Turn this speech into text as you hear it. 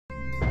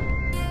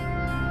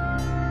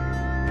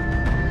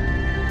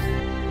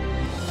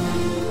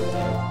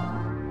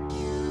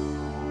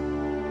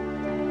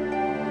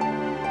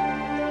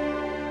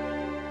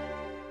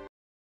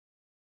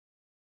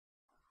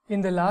In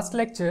the last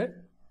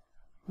lecture,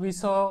 we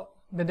saw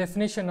the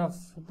definition of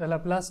the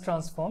Laplace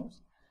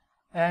transforms,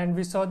 and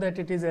we saw that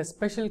it is a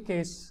special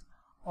case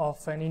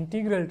of an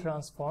integral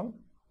transform.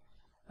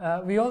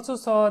 We also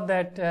saw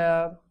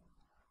that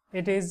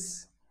it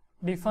is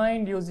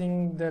defined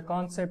using the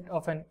concept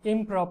of an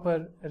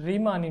improper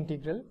Riemann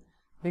integral,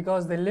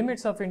 because the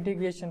limits of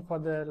integration for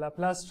the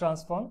Laplace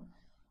transform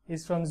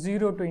is from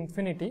 0 to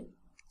infinity.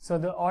 So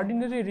the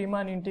ordinary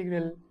Riemann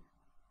integral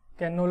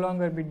can no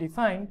longer be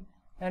defined,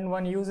 and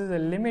one uses a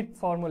limit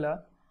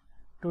formula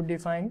to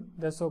define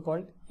the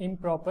so-called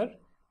improper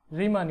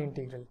Riemann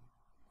integral.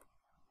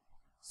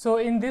 So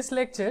in this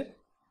lecture,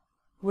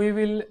 we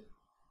will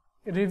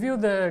review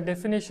the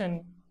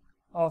definition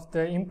of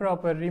the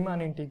improper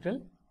Riemann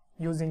integral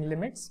using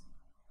limits,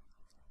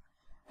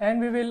 and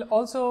we will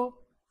also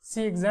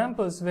see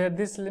examples where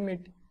this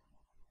limit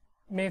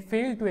may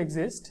fail to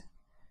exist,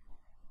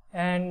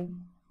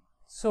 and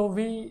so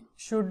we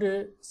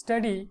should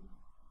study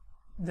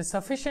the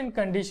sufficient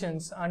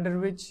conditions under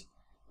which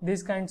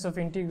these kinds of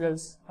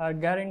integrals are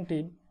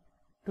guaranteed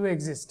to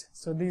exist.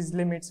 So these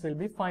limits will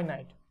be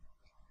finite.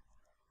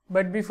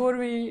 But before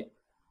we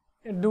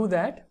do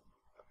that,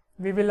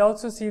 we will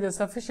also see the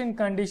sufficient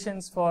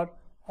conditions for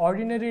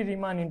ordinary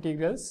Riemann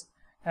integrals,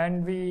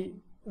 and we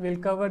will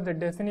cover the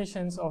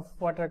definitions of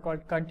what are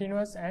called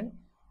continuous and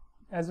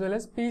as well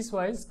as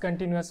piecewise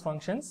continuous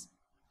functions.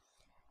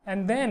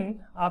 And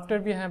then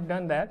after we have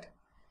done that,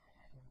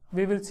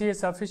 we will see a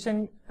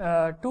sufficient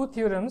two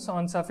theorems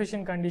on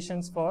sufficient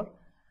conditions for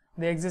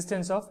the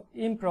existence of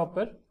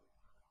improper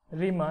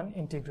Riemann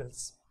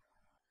integrals.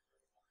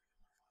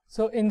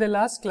 So in the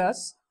last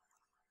class,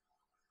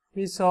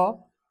 we saw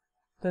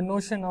the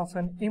notion of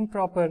an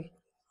improper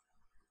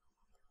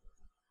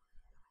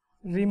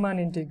Riemann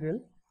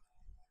integral,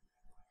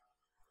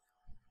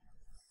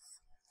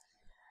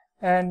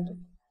 and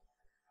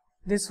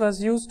this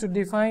was used to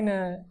define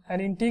an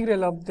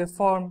integral of the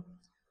form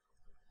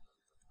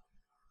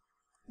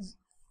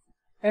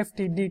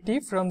ft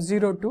dt from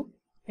 0 to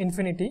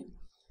infinity,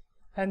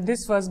 and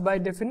this was by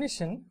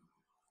definition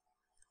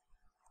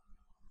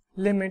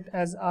limit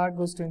as r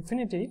goes to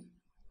infinity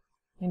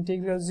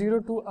integral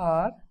 0 to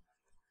r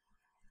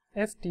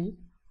ft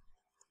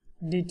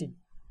dt.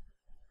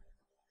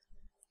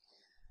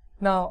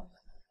 Now,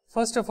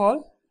 first of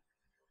all,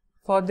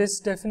 for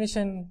this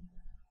definition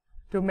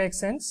to make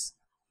sense,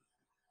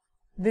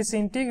 this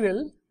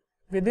integral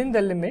within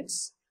the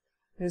limits,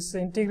 this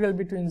integral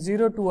between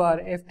 0 to r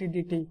ft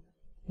dt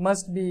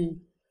must be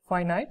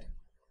finite,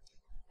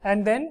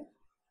 and then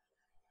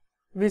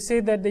we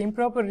say that the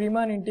improper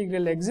Riemann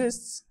integral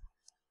exists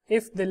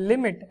if the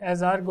limit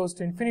as r goes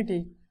to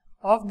infinity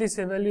of this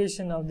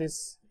evaluation of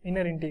this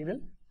inner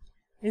integral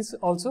is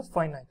also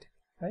finite,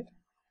 right?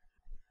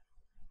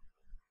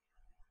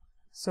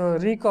 So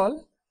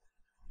recall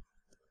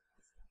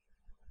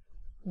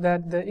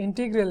that the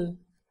integral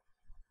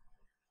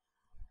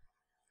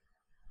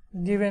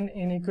given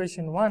in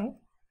equation 1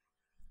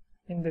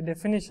 in the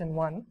definition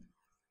 1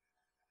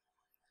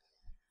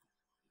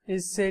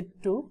 is said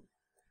to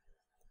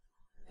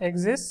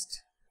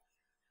exist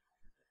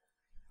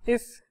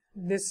if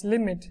this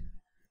limit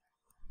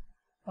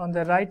on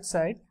the right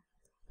side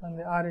on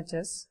the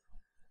RHS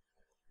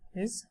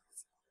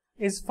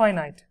is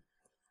finite.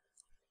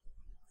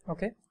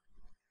 Okay.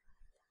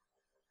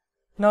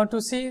 Now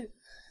to see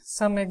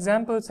some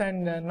examples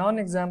and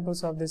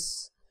non-examples of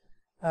this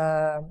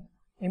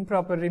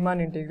improper Riemann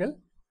integral,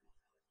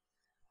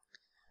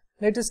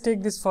 let us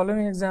take this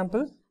following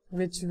example,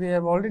 which we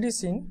have already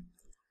seen.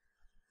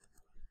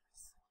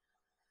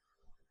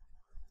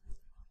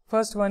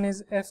 First one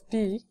is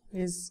ft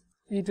is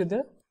e to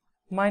the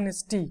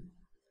minus t.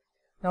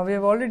 Now we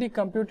have already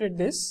computed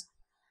this,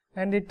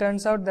 and it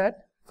turns out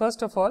that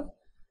first of all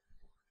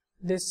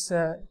this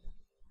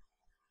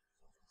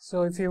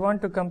so if you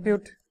want to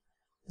compute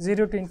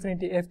 0 to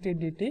infinity ft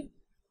dt,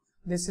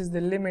 this is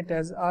the limit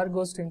as r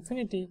goes to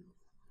infinity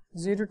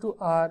 0 to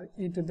r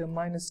e to the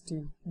minus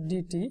t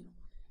dt,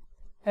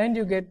 and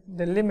you get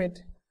the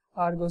limit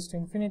r goes to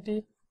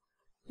infinity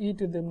e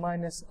to the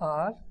minus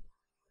r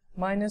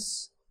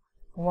minus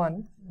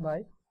 1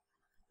 by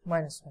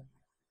minus 1.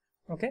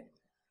 Okay,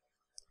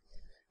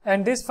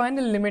 and this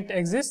final limit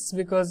exists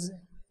because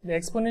the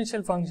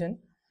exponential function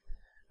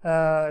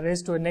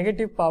raised to a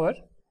negative power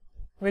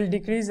will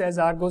decrease as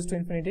r goes to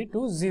infinity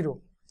to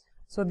 0.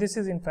 So this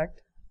is in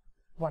fact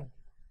 1.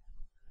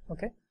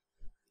 Okay.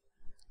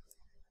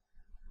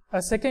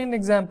 A second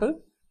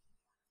example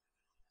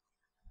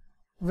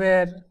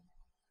where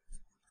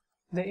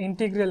the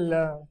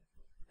integral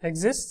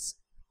exists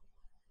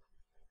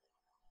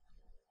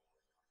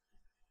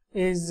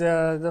is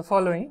the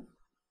following.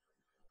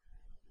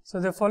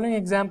 So the following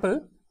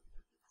example,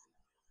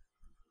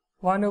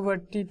 1 over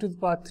t to the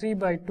power 3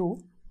 by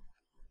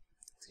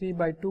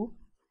 2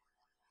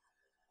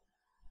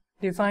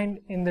 defined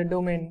in the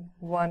domain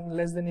 1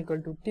 less than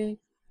equal to t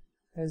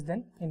less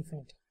than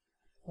infinity.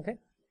 Okay.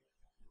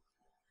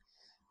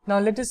 Now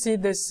let us see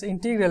this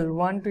integral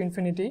 1 to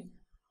infinity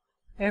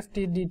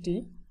ft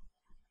dt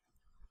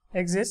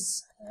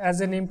exists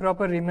as an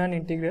improper Riemann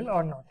integral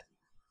or not.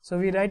 So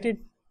we write it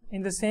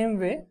in the same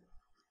way,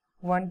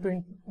 1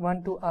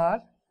 to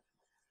r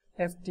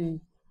ft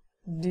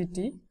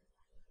dt.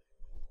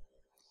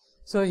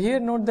 So here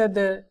note that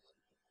the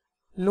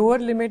lower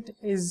limit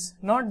is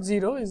not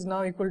 0, is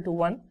now equal to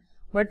 1,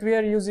 but we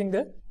are using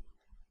the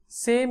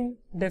same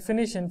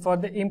definition for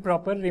the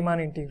improper Riemann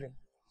integral.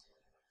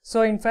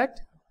 So in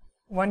fact,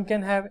 one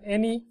can have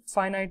any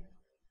finite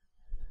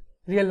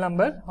real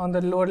number on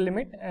the lower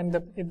limit, and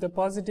if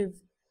the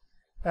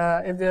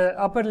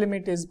upper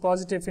limit is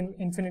positive in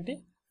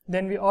infinity,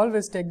 then we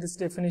always take this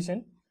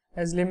definition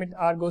as limit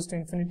r goes to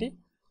infinity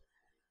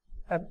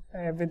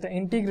with the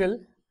integral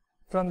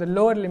from the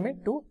lower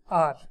limit to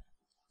r.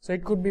 So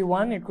it could be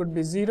 1, it could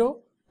be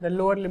 0, the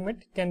lower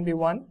limit can be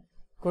 1,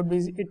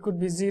 it could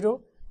be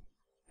 0,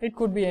 it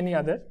could be any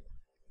other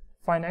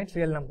finite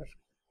real number.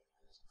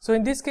 So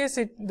in this case,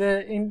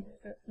 the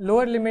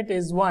lower limit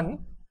is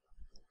 1.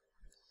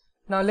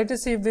 Now let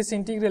us see if this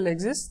integral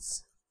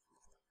exists.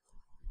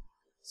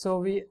 So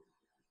we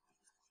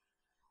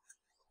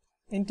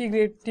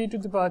integrate t to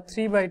the power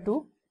 3 by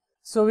 2.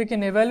 So we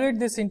can evaluate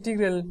this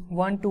integral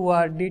 1 to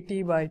r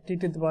dt by t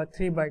to the power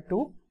 3 by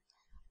 2,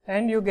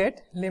 and you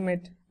get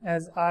limit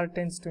as r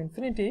tends to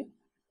infinity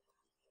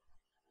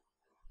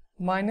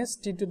minus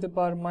t to the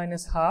power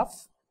minus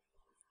half,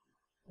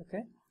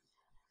 okay,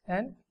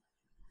 and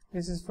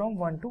this is from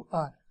 1 to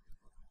r.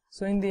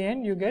 So in the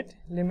end you get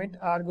limit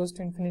r goes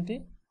to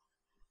infinity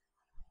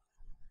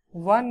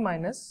 1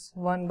 minus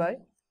 1 by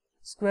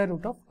square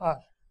root of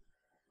r,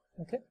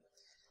 okay.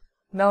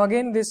 Now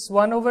again this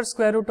 1 over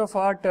square root of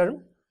r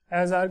term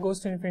as r goes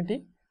to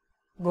infinity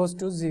goes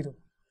to 0,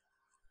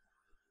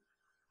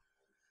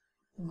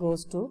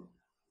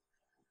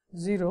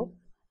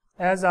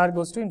 as r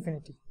goes to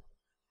infinity.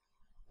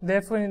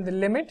 Therefore in the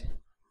limit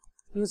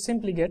you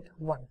simply get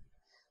 1.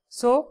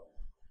 So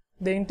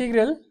the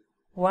integral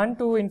 1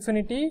 to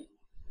infinity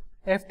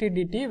ft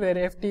dt, where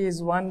ft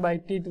is 1 by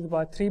t to the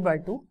power 3 by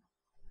 2,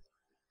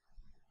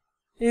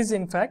 is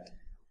in fact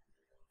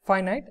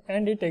finite,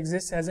 and it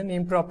exists as an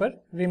improper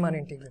Riemann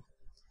integral.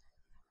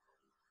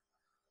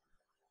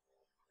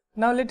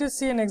 Now let us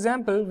see an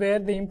example where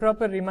the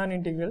improper Riemann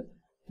integral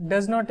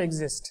does not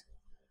exist,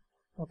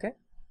 okay.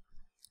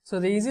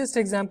 So the easiest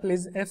example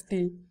is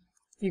ft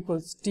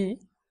equals t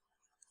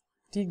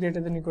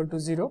greater than or equal to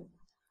 0,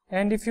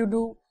 and if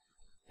you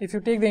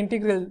take the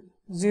integral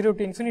 0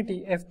 to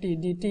infinity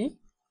ft dt,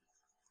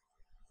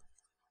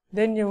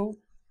 then you,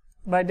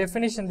 by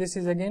definition, this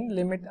is again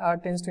limit r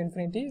tends to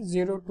infinity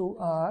 0 to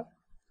r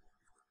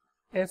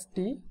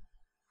ft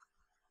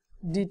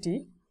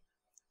dt,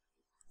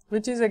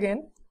 which is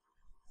again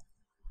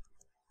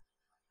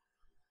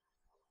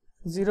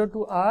 0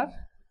 to r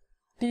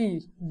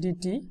t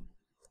dt,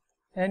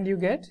 and you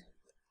get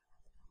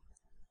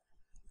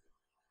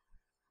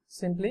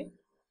simply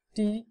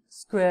t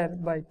square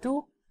by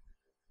 2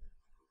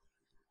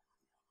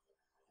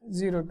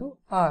 0 to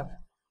r.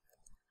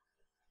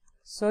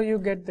 So you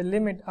get the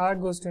limit r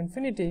goes to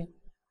infinity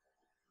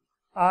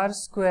r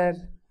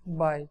square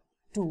by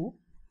 2,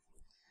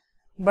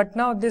 but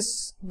now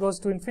this goes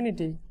to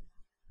infinity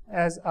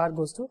as r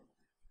goes to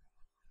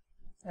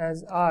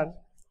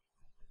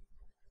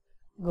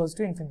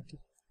infinity.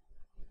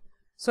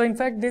 So in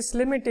fact this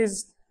limit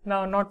is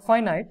now not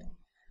finite,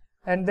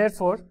 and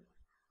therefore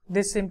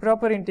this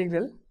improper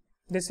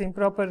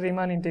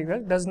Riemann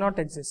integral does not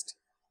exist.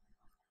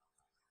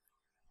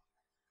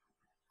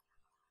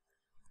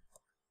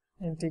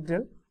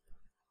 Integral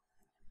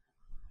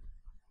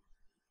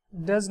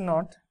does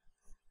not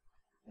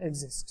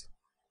exist,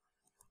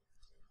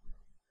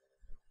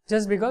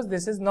 just because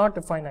this is not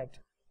a finite.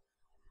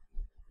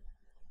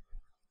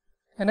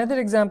 Another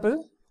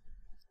example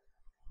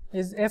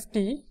is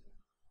ft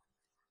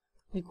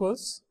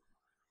equals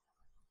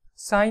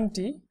sin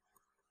t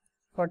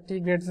for t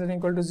greater than or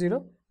equal to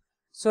 0.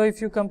 So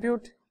if you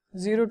compute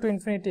 0 to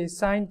infinity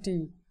sin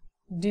t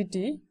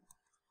dt,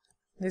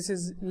 this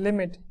is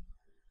limit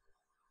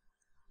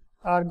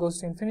r goes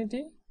to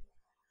infinity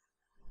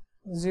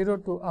 0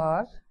 to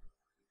r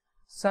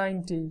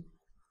sin t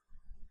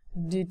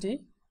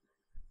dt,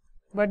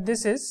 but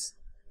this is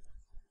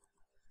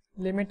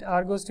limit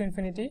r goes to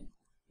infinity,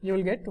 you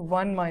will get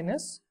 1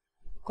 minus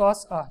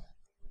cos r.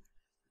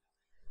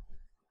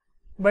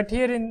 But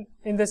here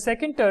in the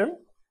second term,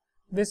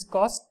 this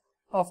cos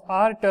of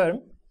r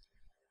term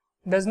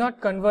does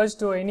not converge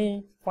to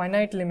any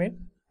finite limit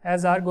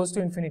as r goes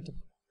to infinity,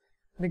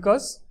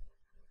 because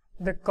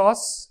the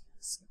cos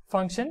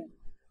function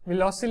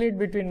will oscillate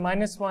between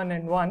 -1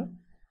 and 1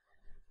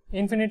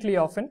 infinitely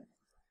often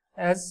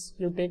as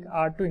you take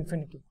r to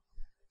infinity.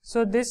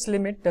 So this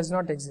limit does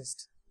not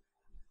exist.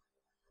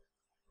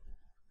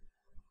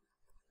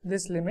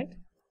 This limit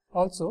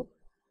also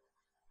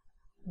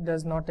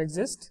does not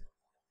exist,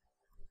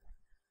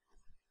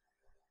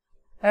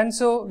 and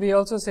so we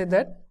also say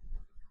that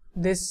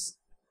this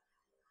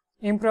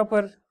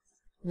improper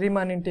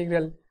Riemann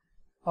integral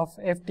of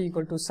ft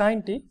equal to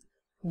sin t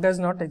does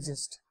not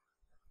exist.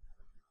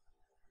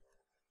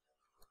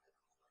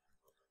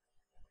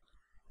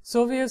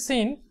 So we have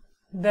seen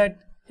that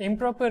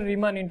improper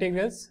Riemann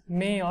integrals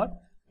may or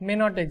may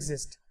not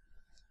exist.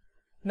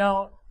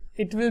 Now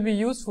it will be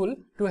useful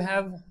to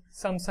have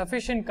some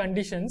sufficient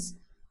conditions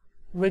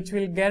which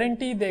will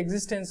guarantee the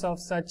existence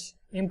of such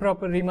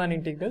improper Riemann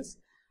integrals,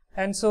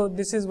 and so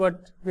this is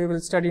what we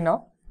will study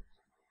now.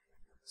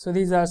 So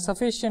these are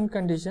sufficient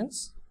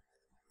conditions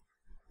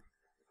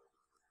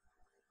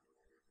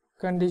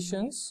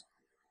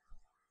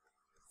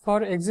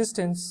for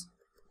existence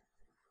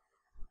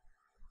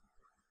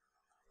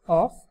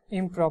of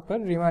improper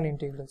Riemann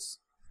integrals.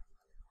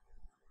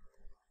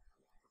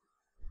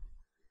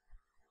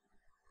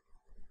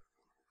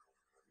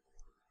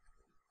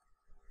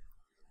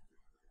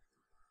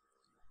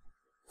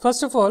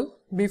 First of all,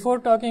 before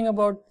talking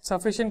about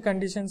sufficient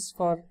conditions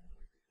for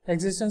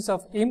existence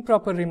of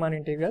improper Riemann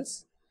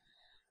integrals,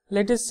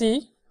 let us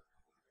see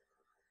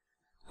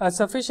a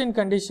sufficient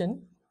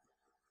condition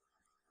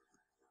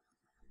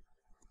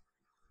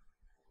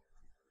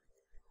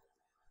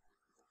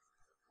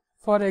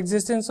for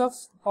existence of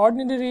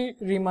ordinary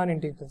Riemann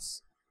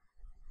integrals.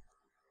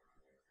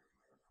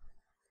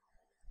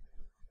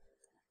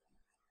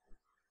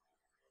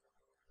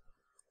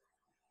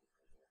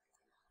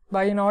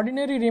 By an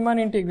ordinary Riemann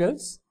integral,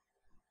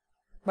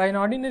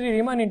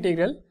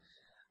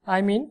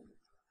 I mean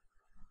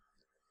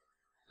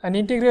an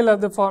integral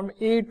of the form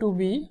a to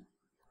b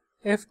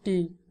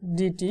ft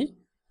dt,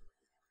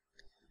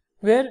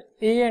 where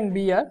a and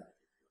b are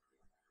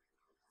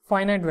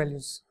finite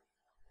values.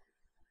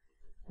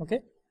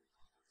 Okay,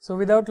 so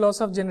without loss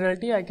of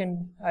generality, I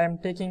am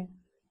taking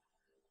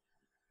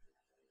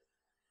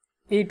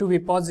a to be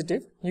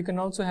positive. You can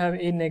also have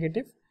a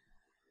negative,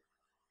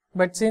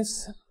 but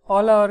since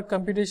all our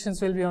computations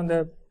will be on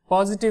the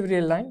positive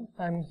real line,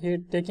 I am here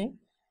taking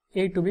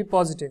a to be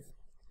positive.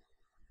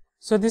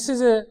 So this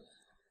is a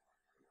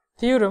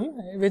theorem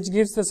which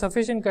gives the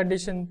sufficient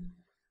condition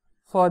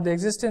for the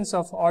existence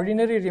of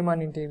ordinary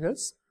Riemann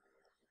integrals.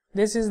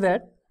 This is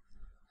that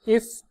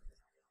if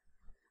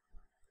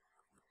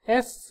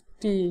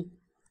ft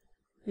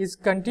is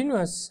a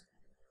continuous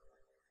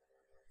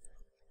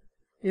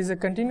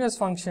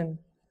function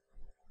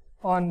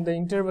on the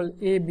interval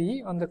ab,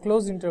 on the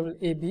closed interval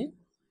ab,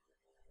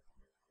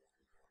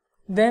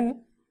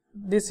 then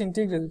this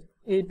integral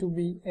a to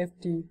b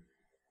ft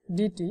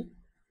dt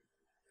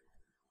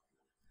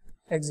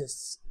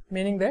exists,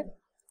 meaning that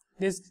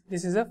this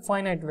is a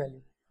finite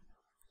value.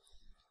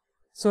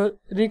 So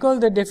recall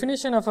the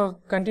definition of a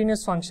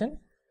continuous function.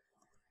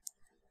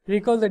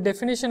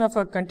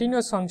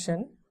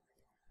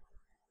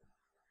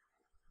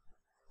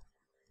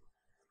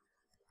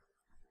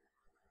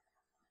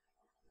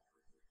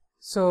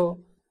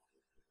 So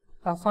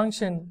a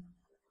function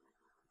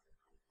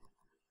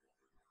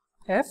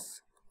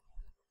f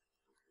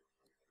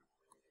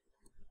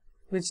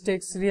which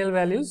takes real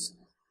values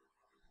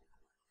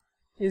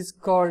is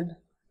called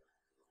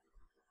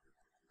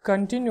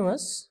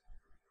continuous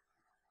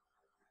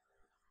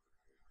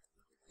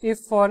if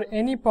for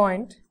any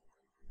point,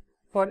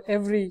 for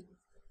every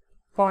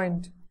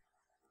point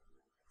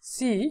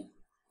c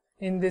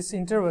in this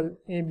interval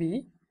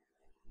ab.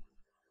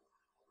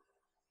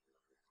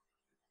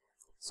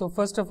 So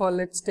first of all,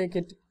 let's take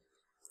it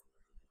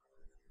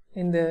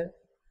in the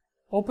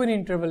open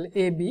interval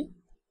ab.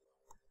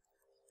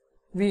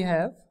 We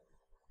have,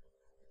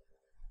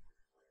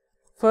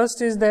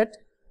 first is that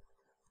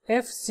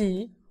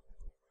fc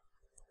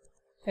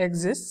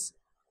exists.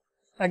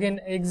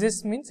 Again,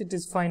 exists means it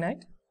is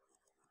finite.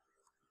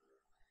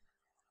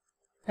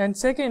 And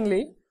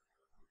secondly,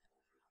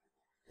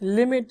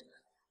 limit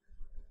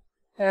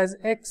as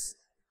x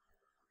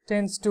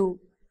tends to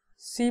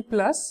c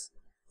plus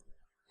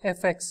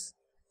fx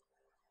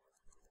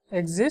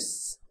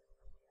exists.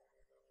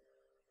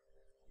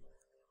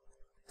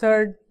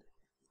 Third,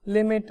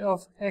 limit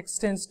of x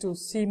tends to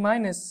c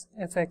minus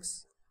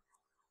fx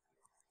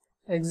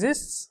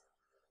exists.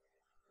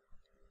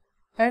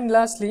 And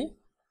lastly,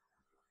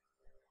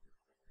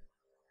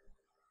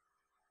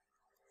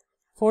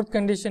 fourth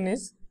condition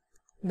is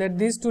that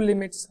these two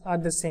limits are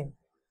the same,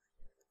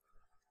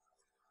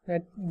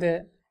 that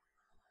the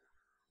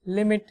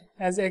limit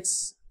as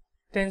x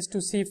tends to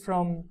c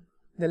from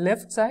the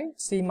left side,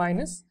 c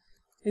minus,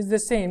 is the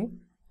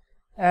same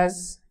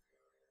as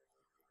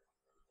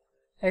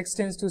x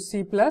tends to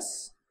c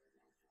plus.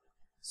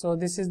 So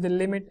this is the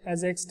limit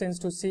as x tends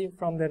to c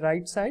from the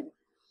right side,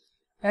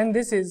 and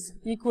this is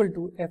equal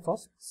to f of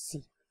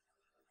c.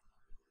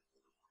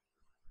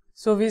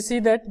 So we see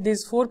that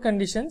these four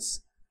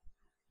conditions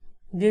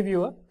give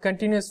you a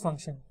continuous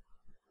function.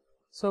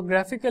 So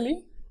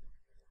graphically,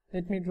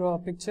 let me draw a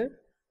picture.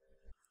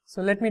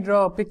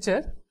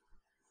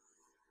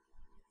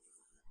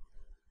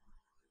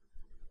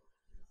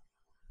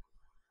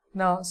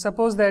 Now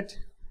suppose that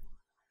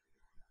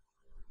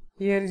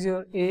here is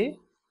your a,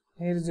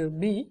 here is your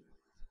b,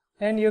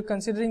 and you are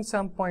considering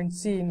some point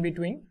c in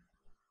between,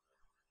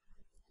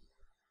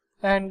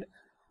 and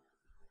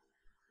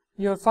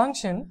your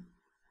function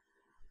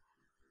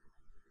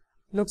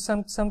looks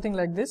something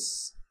like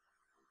this.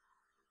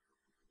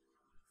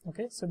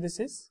 Okay, so this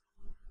is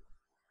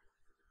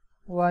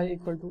y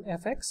equal to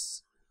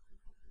fx.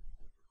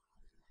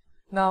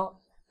 Now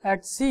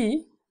at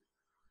c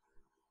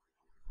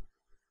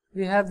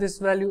we have this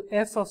value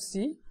f of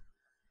c.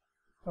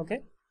 Okay,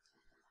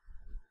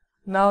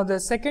 now the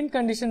second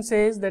condition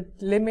says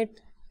that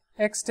limit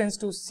x tends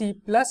to c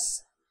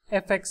plus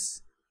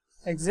fx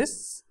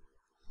exists,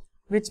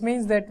 which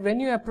means that when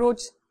you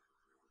approach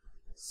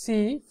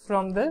c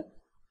from the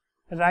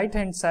right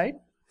hand side,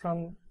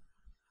 from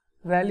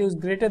values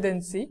greater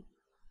than c,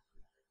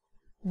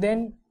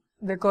 then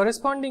the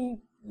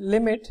corresponding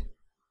limit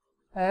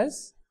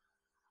as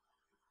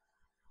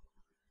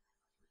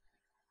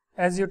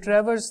you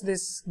traverse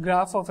this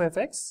graph of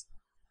fx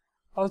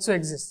also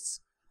exists.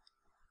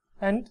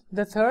 And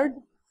the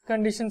third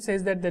condition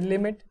says that the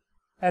limit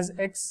as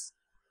x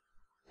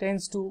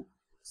tends to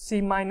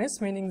c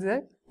minus, meaning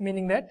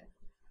that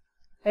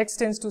x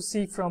tends to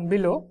c from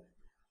below,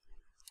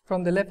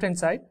 from the left hand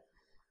side,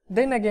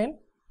 then again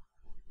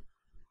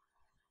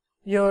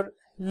your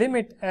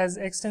limit as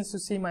x tends to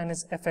c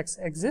minus fx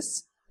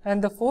exists.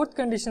 And the fourth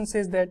condition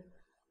says that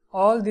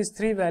all these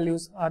three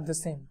values are the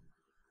same.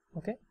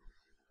 Okay,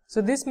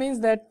 so this means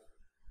that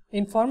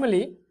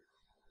informally,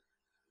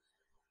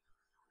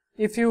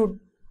 if you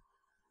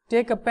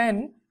take a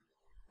pen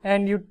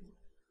and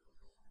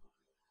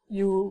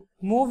you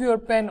move your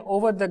pen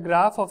over the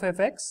graph of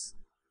fx,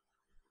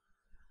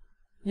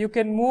 you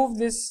can move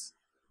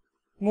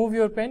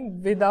your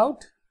pen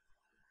without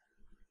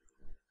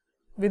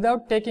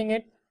taking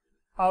it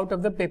out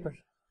of the paper.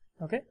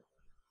 Okay,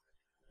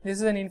 this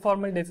is an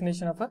informal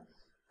definition of a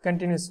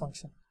continuous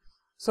function.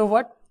 So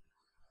what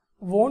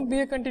won't be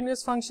a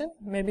continuous function?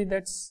 Maybe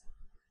that's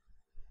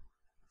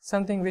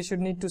something we should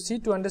need to see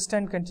to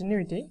understand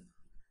continuity.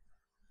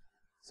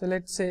 So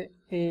let's say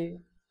a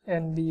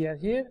and b are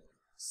here,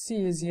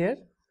 c is here,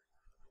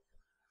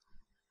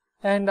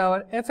 and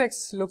our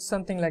fx looks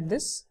something like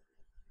this.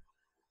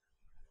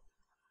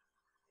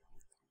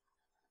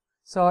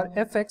 So our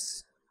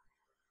fx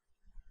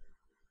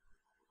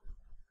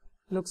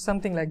looks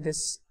something like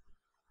this.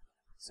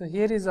 So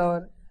here is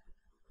our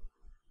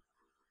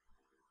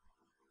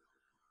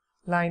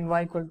line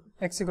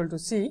x equal to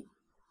c.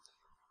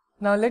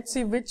 Now let's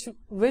see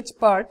which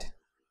part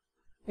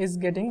is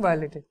getting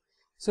violated.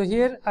 So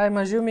here I am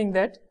assuming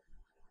that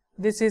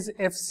this is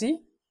fc.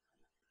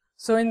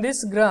 So in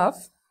this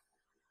graph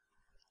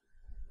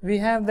we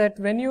have that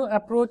when you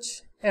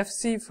approach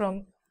fc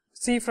from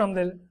c from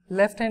the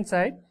left hand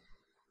side,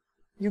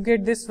 you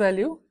get this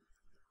value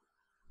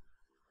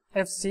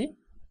fc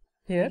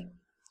here,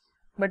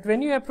 but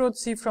when you approach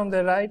c from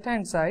the right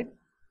hand side,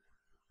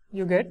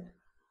 you get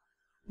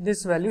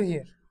this value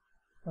here.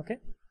 Okay,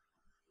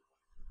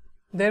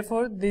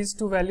 therefore these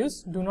two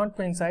values do not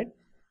coincide,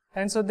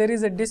 and so there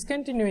is a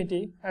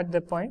discontinuity at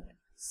the point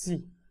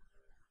c.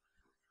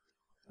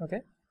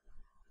 Okay,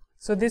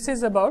 so this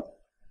is about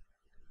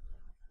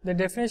the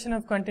definition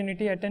of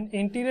continuity at an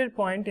interior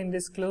point in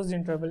this closed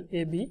interval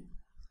AB.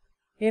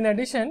 In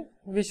addition,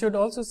 we should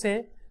also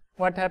say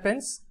what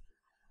happens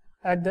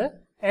at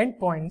the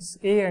endpoints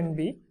A and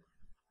B.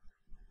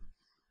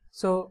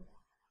 So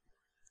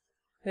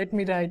let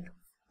me write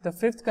the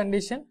fifth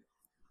condition,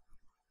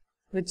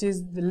 which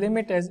is the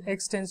limit as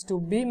x tends to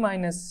b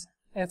minus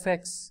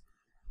fx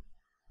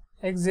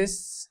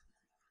exists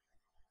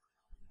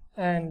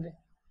and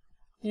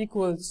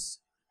equals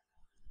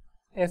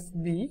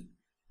fb,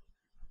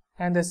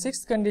 and the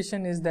sixth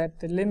condition is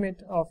that the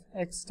limit of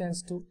x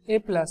tends to a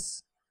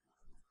plus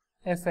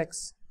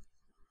fx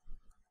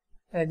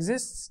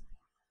exists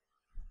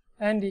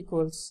and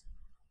equals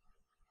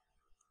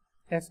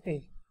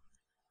fa.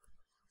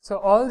 So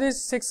all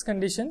these six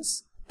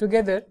conditions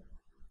together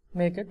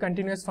make a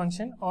continuous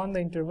function on the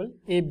interval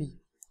AB.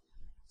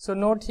 So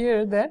note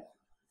here that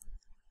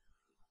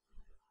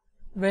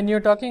when you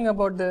are talking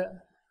about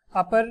the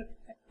upper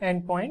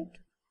endpoint,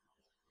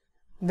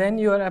 then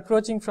you are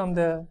approaching from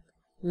the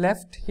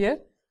left here,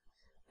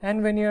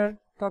 and when you are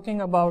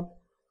talking about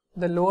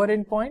the lower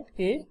endpoint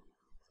A,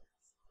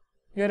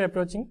 you are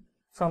approaching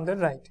from the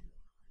right.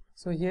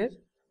 So here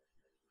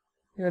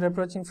you are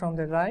approaching from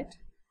the right,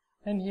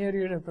 and here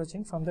you are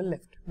approaching from the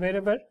left.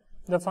 Wherever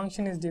the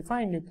function is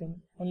defined, you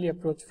can only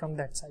approach from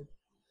that side.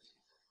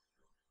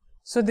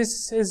 So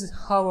this is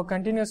how a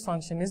continuous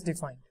function is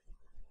defined.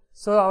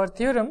 So our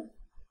theorem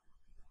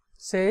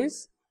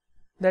says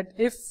that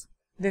if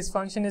this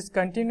function is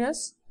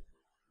continuous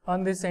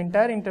on this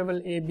entire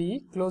interval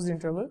AB, closed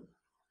interval,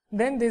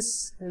 then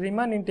this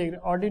Riemann integral,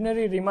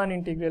 ordinary Riemann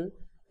integral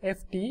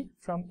ft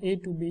from a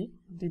to b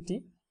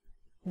dt,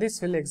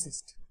 this will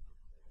exist.